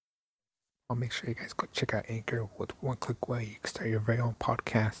I'll make sure you guys go check out Anchor. With one click away, you can start your very own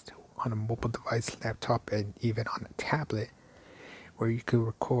podcast on a mobile device, laptop, and even on a tablet, where you could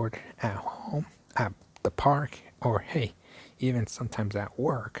record at home, at the park, or hey, even sometimes at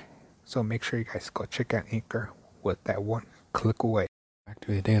work. So make sure you guys go check out Anchor with that one click away. Back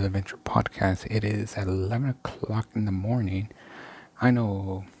to the Daily Adventure podcast. It is at 11 o'clock in the morning. I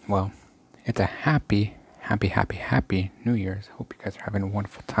know, well, it's a happy New Year's. Hope you guys are having a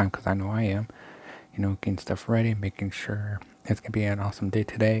wonderful time because I know I am. Getting stuff ready, making sure it's going to be an awesome day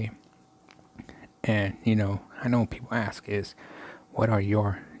today. And, I know people ask is, what are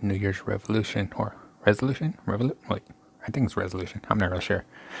your New Year's resolution or resolution? Wait, I think it's resolution. I'm not really sure.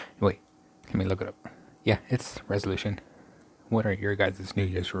 Wait, let me look it up. Yeah, it's resolution. What are your guys' New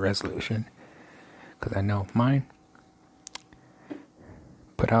Year's resolution? Because I know mine,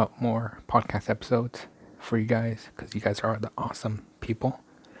 put out more podcast episodes for you guys because you guys are the awesome people.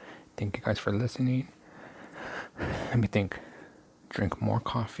 Thank you guys for listening. Let me think. Drink more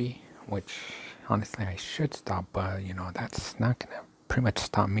coffee, which honestly I should stop, but that's not gonna pretty much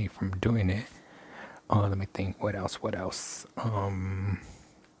stop me from doing it. Let me think. What else?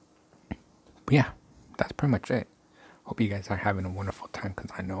 Yeah, that's pretty much it. Hope you guys are having a wonderful time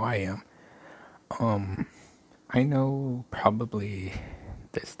because I know I am. I know probably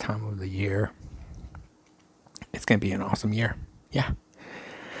this time of the year it's gonna be an awesome year. Yeah,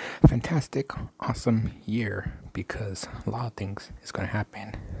 fantastic, awesome year because a lot of things is gonna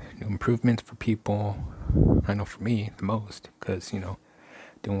happen. New improvements for people. I know for me the most because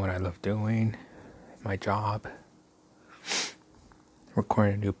doing what I love doing, my job,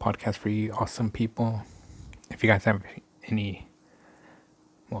 recording a new podcast for you awesome people. If you guys have any,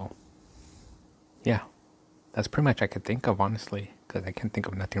 well, yeah, that's pretty much I could think of, honestly, because I can't think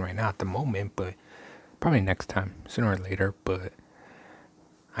of nothing right now at the moment, but probably next time, sooner or later. But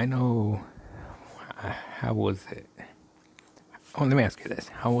I know, how was it? Oh, let me ask you this.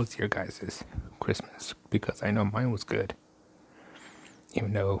 How was your guys' Christmas? Because I know mine was good.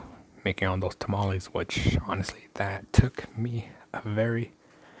 Even though making all those tamales, which honestly, that took me a very,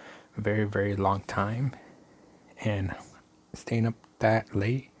 very, very long time. And staying up that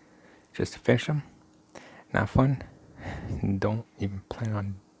late just to finish them, not fun. Don't even plan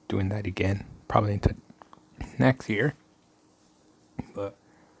on doing that again. Probably into next year. But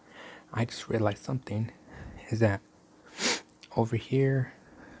I just realized something is that over here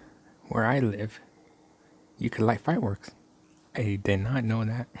where I live, you can light fireworks. I did not know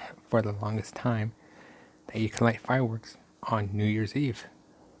that for the longest time that you can light fireworks on New Year's Eve,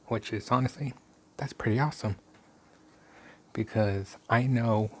 which is honestly, that's pretty awesome. Because I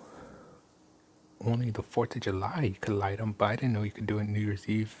know only the 4th of July you could light them, but I didn't know you could do it New Year's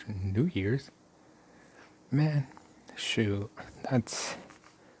Eve and New Year's. Man, shoot, that's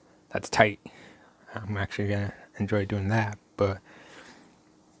tight. I'm actually gonna enjoy doing that, but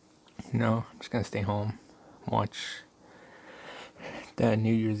I'm just gonna stay home, watch the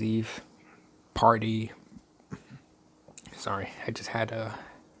New Year's Eve party. Sorry, I just had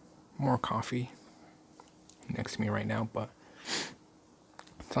more coffee next to me right now, but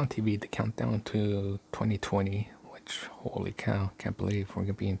it's on TV, the countdown to 2020, which, holy cow, can't believe we're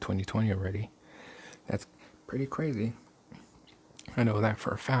gonna be in 2020 already. That's pretty crazy. I know that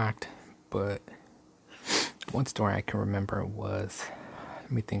for a fact, but one story I can remember was,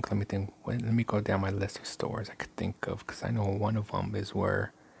 let me think, let me go down my list of stores I could think of, because I know one of them is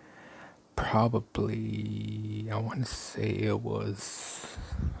where probably, I want to say it was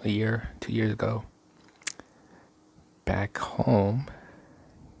 2 years ago, back home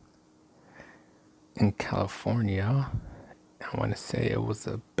in California. I want to say it was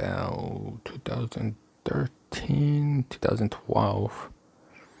about 2013, 2012.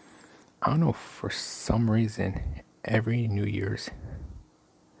 I don't know, for some reason, every New Year's,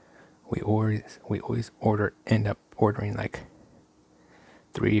 we always end up ordering like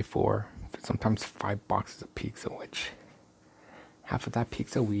 3, 4, sometimes 5 boxes of pizza, which half of that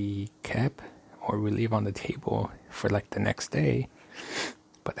pizza we kept or we leave on the table for like the next day.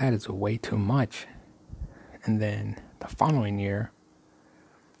 But that is way too much. And then the following year,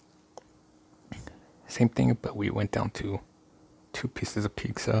 same thing, but we went down to 2 pieces of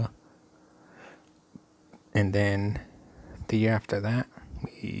pizza. And then the year after that,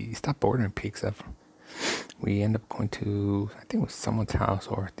 we stopped ordering pizza. We ended up going to, I think it was someone's house,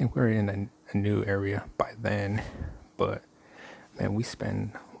 or I think we were in a new area by then. But man, we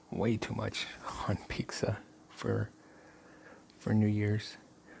spend way too much on pizza for New Year's.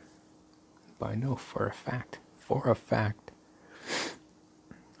 But I know for a fact,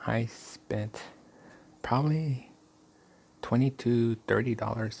 I spent probably $20 to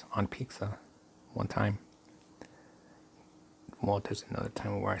 $30 on pizza one time. Well, there's another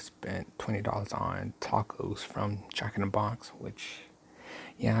time where I spent $20 on tacos from Jack in the Box, which,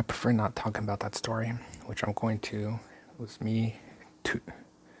 yeah, I prefer not talking about that story, which I'm going to. It was me, I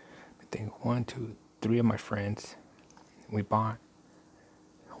think 1, 2, 3 of my friends. We bought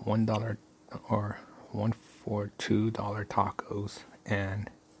 $1 or 1 for $2 tacos, and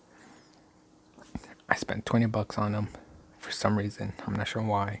I spent $20 on them for some reason. I'm not sure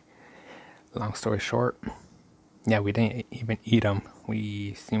why. Long story short, yeah, we didn't even eat them.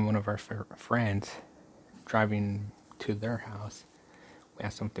 We seen one of our friends driving to their house. We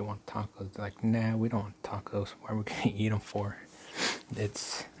asked them if they want tacos. They're like, nah, we don't want tacos. Why are we gonna eat them for?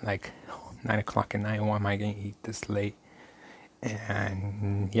 It's like 9 o'clock at night. Why am I gonna eat this late?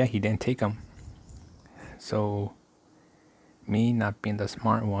 And yeah, he didn't take them. So me not being the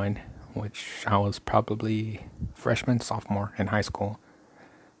smart one, which I was probably freshman, sophomore in high school,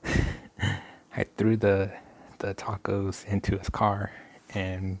 I threw the tacos into his car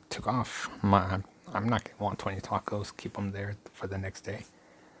and took off. I'm not gonna want 20 tacos, keep them there for the next day.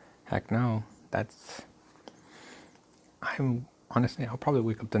 Heck no. I'm honestly, I'll probably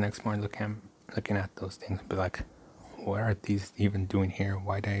wake up the next morning looking at those things and be like, what are these even doing here?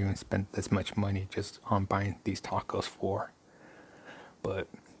 Why did I even spend this much money just on buying these tacos for? But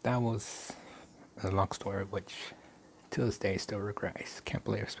that was a long story, which to this day I still regret. I can't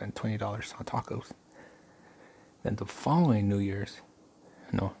believe I spent $20 on tacos. Then the following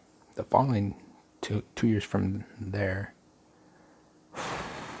the following 2 years from there,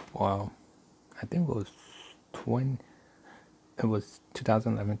 well, I think it was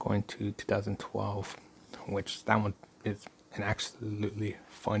 2011 going to 2012, which that one is an absolutely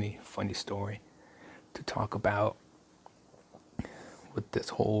funny story to talk about with this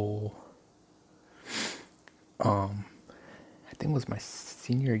whole, I think it was my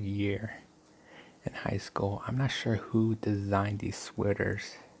senior year in high school. I'm not sure who designed these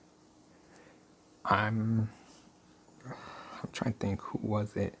sweaters. I'm trying to think who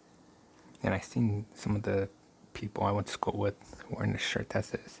was it. And I seen some of the people I went to school with wearing a shirt that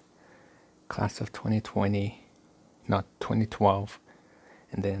says class of 2020, not 2012.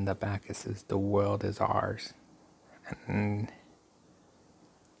 And then in the back it says the world is ours. And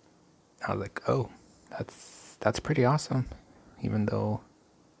I was like, oh, that's pretty awesome. Even though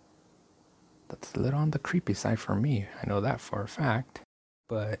that's a little on the creepy side for me. I know that for a fact.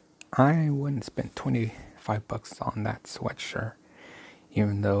 But I wouldn't spend $25 on that sweatshirt,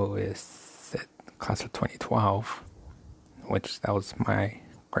 even though it's class of 2012, which that was my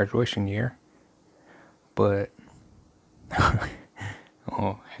graduation year. But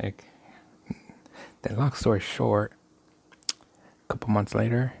oh heck. Then long story short, a couple months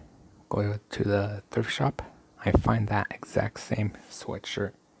later, go to the thrift shop. I find that exact same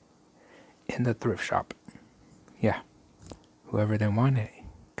sweatshirt in the thrift shop. Yeah, whoever didn't want it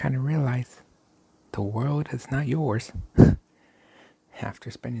kind of realized the world is not yours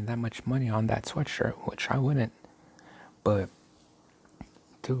after spending that much money on that sweatshirt, which I wouldn't. But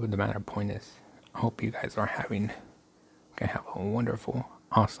to the matter point is, I hope you guys are gonna have a wonderful,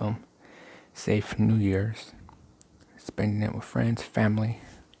 awesome, safe New Year's, spending it with friends, family,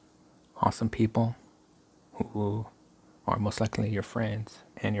 awesome people who are most likely your friends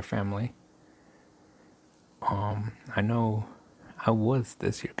and your family. I know I was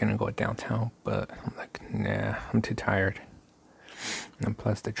this year gonna go downtown, but I'm like, nah, I'm too tired. And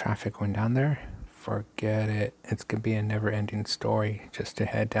plus the traffic going down there, forget it. It's gonna be a never-ending story just to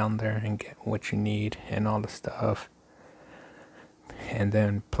head down there and get what you need and all the stuff. And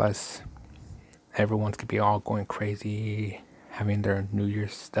then plus everyone's gonna be all going crazy, having their New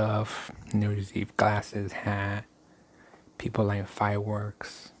Year's stuff, New Year's Eve glasses, hat, people lighting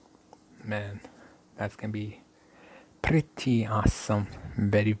fireworks. Man, that's gonna be pretty awesome.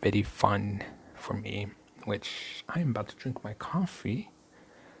 Very, very fun for me. Which I'm about to drink my coffee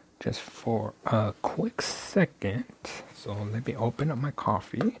just for a quick second. So let me open up my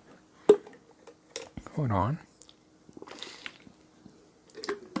coffee. Hold on.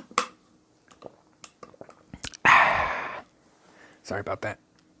 Sorry about that.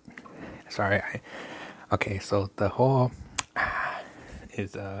 Sorry. Okay, so the whole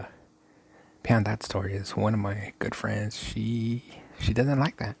is behind that story is one of my good friends. She doesn't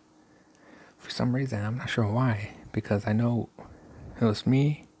like that for some reason. I'm not sure why, because I know it was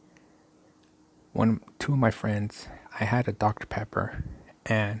me, two of my friends. I had a Dr. Pepper,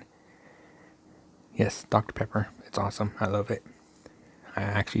 and yes, Dr. Pepper, it's awesome. I love it. I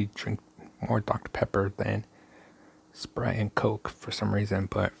actually drink more Dr. Pepper than Sprite and Coke for some reason.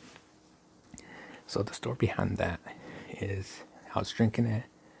 But so the story behind that I was drinking it,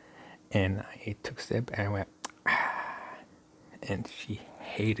 and I took a sip, and I went, and she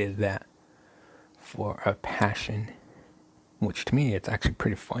hated that for a passion, which to me it's actually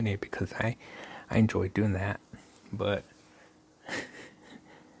pretty funny because I enjoy doing that. But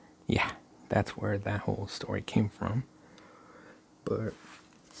yeah, that's where that whole story came from. But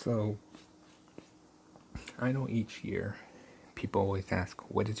so I know each year people always ask,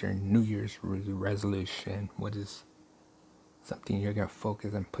 what is your New Year's resolution? What is something you're going to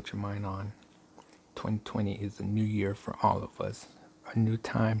focus and put your mind on? 2020 is a new year for all of us. A new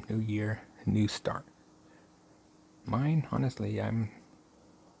time, new year, a new start. Mine, honestly, I'm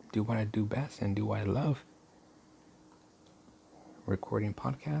do what I do best and do what I love. Recording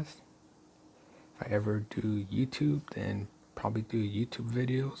podcasts. If I ever do YouTube, then probably do YouTube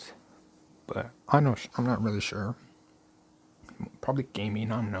videos. But I'm not really sure. Probably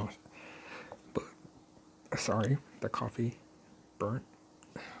gaming, I don't know. But sorry, the coffee burnt.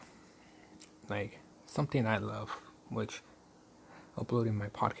 Like something I love, which uploading my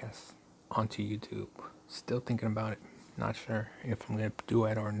podcast onto YouTube. Still thinking about it. Not sure if I'm gonna do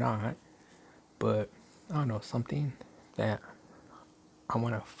it or not. But I don't know, something that I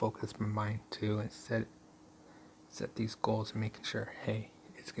want to focus my mind to and set these goals and making sure, hey,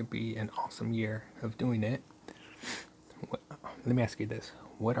 it's gonna be an awesome year of doing it. Let me ask you this: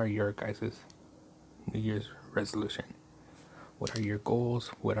 what are your guys' New Year's resolution? What are your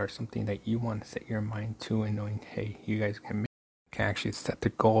goals? What are something that you want to set your mind to, and knowing, hey, you guys can actually set the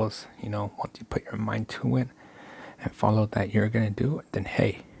goals. Once you put your mind to it and follow that you're gonna do it, then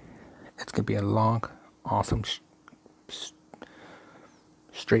hey, it's gonna be a long, awesome,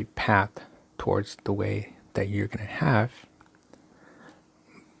 straight path towards the way that you're gonna have.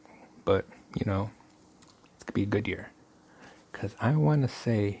 But it's gonna be a good year, because I want to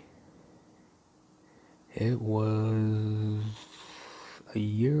say it was a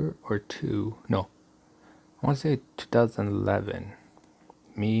year or two. No, I want to say 2011.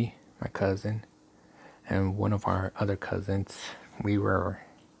 Me, my cousin, and one of our other cousins.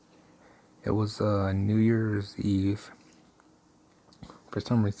 It was New Year's Eve. For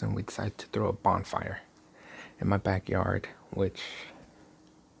some reason, we decided to throw a bonfire in my backyard, which,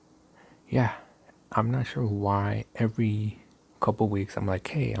 yeah, I'm not sure why every couple weeks I'm like,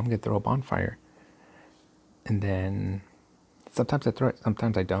 hey, I'm gonna throw a bonfire. And then sometimes I throw it,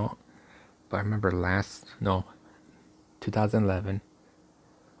 sometimes I don't. But I remember 2011,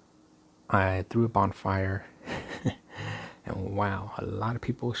 I threw a bonfire. And wow, a lot of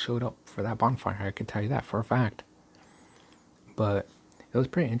people showed up for that bonfire. I can tell you that for a fact. But it was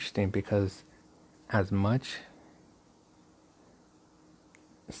pretty interesting because as much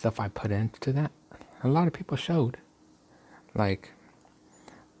stuff I put into that, a lot of people showed. Like,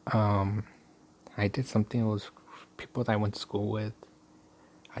 I did something. It was people that I went to school with.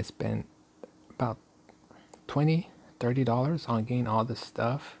 I spent about $20-$30 on getting all this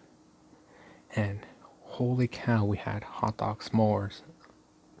stuff. And holy cow, we had hot dog, s'mores,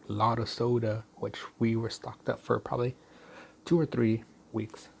 a lot of soda, which we were stocked up for probably 2 or 3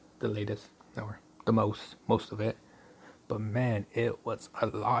 weeks, the latest, or the most of it. But man, it was a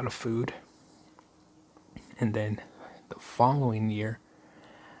lot of food. And then the following year,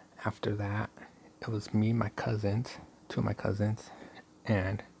 after that, it was me, my cousins, 2 of my cousins,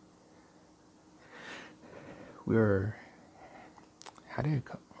 and we were, how did it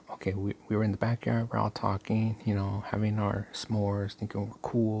go? Okay, we were in the backyard, we're all talking, having our s'mores, thinking we're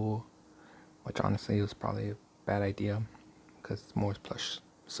cool, which honestly was probably a bad idea, because s'mores plus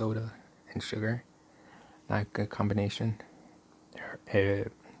soda and sugar, not a good combination. A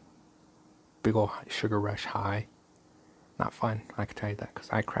big old sugar rush high, not fun, I can tell you that, because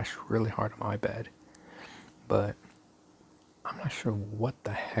I crashed really hard on my bed. But I'm not sure what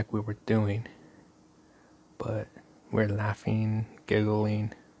the heck we were doing, but we're laughing,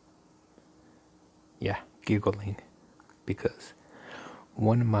 giggling, because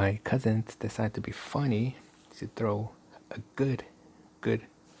one of my cousins decided to be funny to throw a good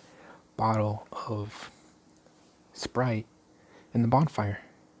bottle of Sprite in the bonfire.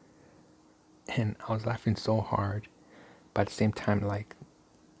 And I was laughing so hard, but at the same time, like,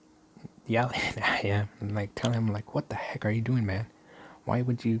 yelling at him and like telling him, like, what the heck are you doing, man? Why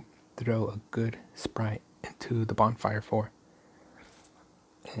would you throw a good Sprite into the bonfire for?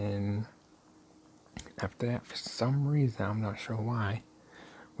 And after that, for some reason, I'm not sure why,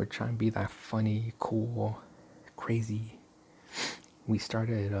 we're trying to be that funny, cool, crazy. We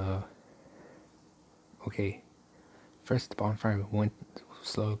started, first the bonfire went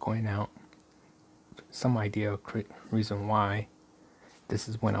slow going out. Some idea, reason why. This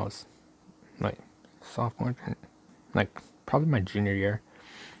is when I was like sophomore, like probably my junior year.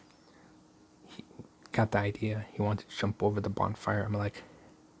 He got the idea. He wanted to jump over the bonfire. I'm like,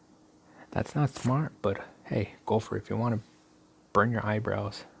 that's not smart, but hey, go for it. If you want to burn your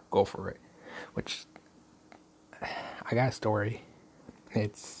eyebrows, go for it. Which, I got a story.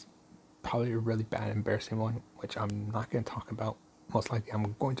 It's probably a really bad, embarrassing one, which I'm not going to talk about. Most likely,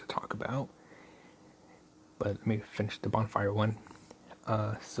 I'm going to talk about. But let me finish the bonfire one.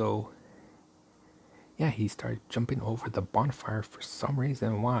 So, yeah, he started jumping over the bonfire for some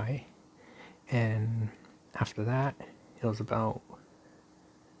reason. Why? And after that, it was about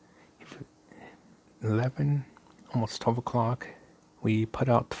 11, almost 12 o'clock. We put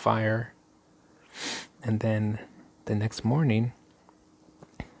out the fire. And then the next morning,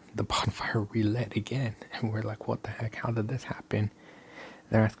 the bonfire relit again. And we're like, what the heck? How did this happen?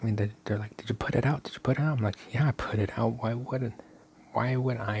 They're asking me, they're like, did you put it out? Did you put it out? I'm like, yeah, I put it out. Why would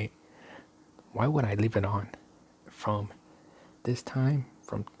I leave it on from this time,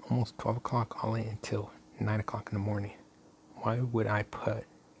 from almost 12 o'clock all the way until 9 o'clock in the morning? Why would I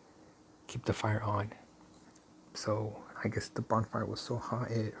keep the fire on? So I guess the bonfire was so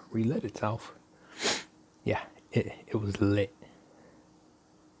hot it relit itself. Yeah, it was lit.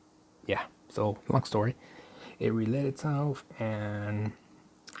 Yeah, so long story. It relit itself, and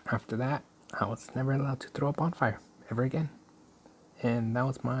after that, I was never allowed to throw a bonfire ever again. And that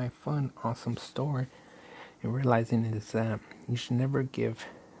was my fun, awesome story. And realizing is that you should never give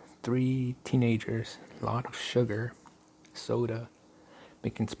 3 teenagers a lot of sugar, soda,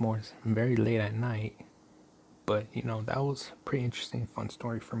 making s'mores very late at night. But, that was a pretty interesting, fun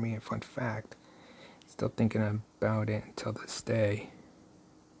story for me, a fun fact. Still thinking about it until this day.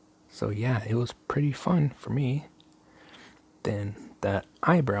 So yeah, it was pretty fun for me. Then the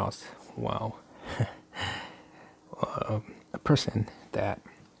eyebrows, wow. A person that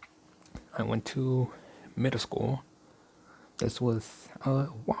I went to middle school. This was a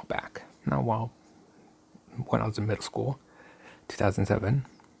while back. Not a while. When I was in middle school, 2007.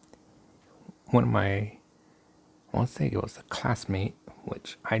 One of my, I want to say it was a classmate,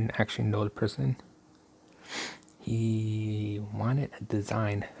 which I didn't actually know the person. He wanted a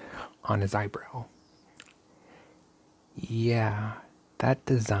design on his eyebrow. Yeah, that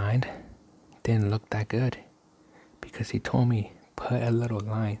design didn't look that good because he told me put a little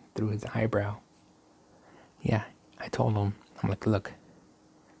line through his eyebrow. Yeah, I told him, I'm like, look,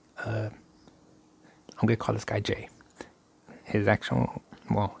 I'm gonna call this guy Jay. His actual,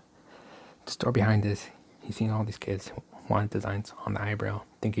 the story behind this, he's seen all these kids wanted designs on the eyebrow,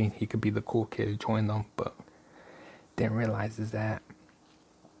 thinking he could be the cool kid to join them, but didn't realize is that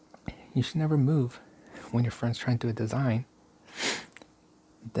you should never move when your friend's trying to do a design.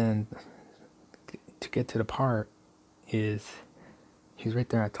 Then to get to the part is he's right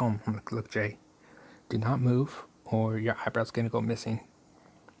there. I told him, I'm like, look, Jay, do not move or your eyebrow's gonna go missing.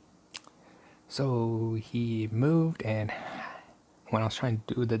 So he moved, and when I was trying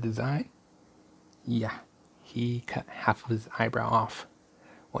to do the design, yeah, he cut half of his eyebrow off,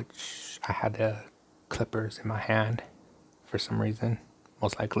 which I had the clippers in my hand for some reason.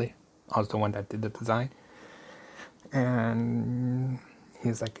 Most likely, I was the one that did the design. And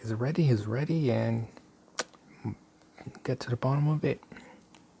he's like, is it ready? He's ready, and get to the bottom of it.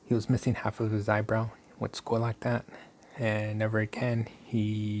 He was missing half of his eyebrow. Went to school like that, and never again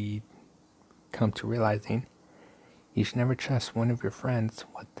he come to realizing you should never trust one of your friends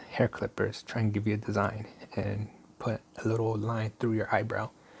with hair clippers trying to give you a design and put a little line through your eyebrow,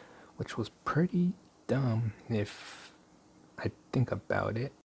 which was pretty dumb if I think about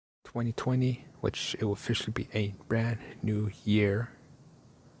it. 2020, which it will officially be a brand new year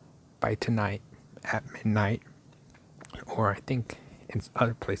by tonight at midnight, or I think in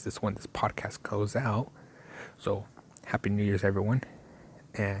other places when this podcast goes out. So happy New Year's, everyone,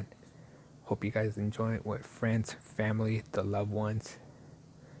 and hope you guys enjoy it with friends, family, the loved ones,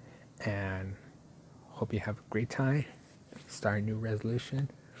 and hope you have a great time. Start a new resolution,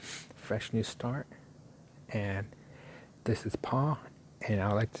 fresh new start. And this is Paul, and I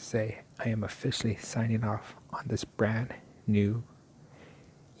would like to say I am officially signing off on this brand new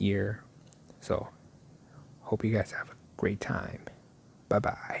year. So hope you guys have a great time. Bye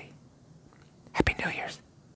bye. Happy New Year's.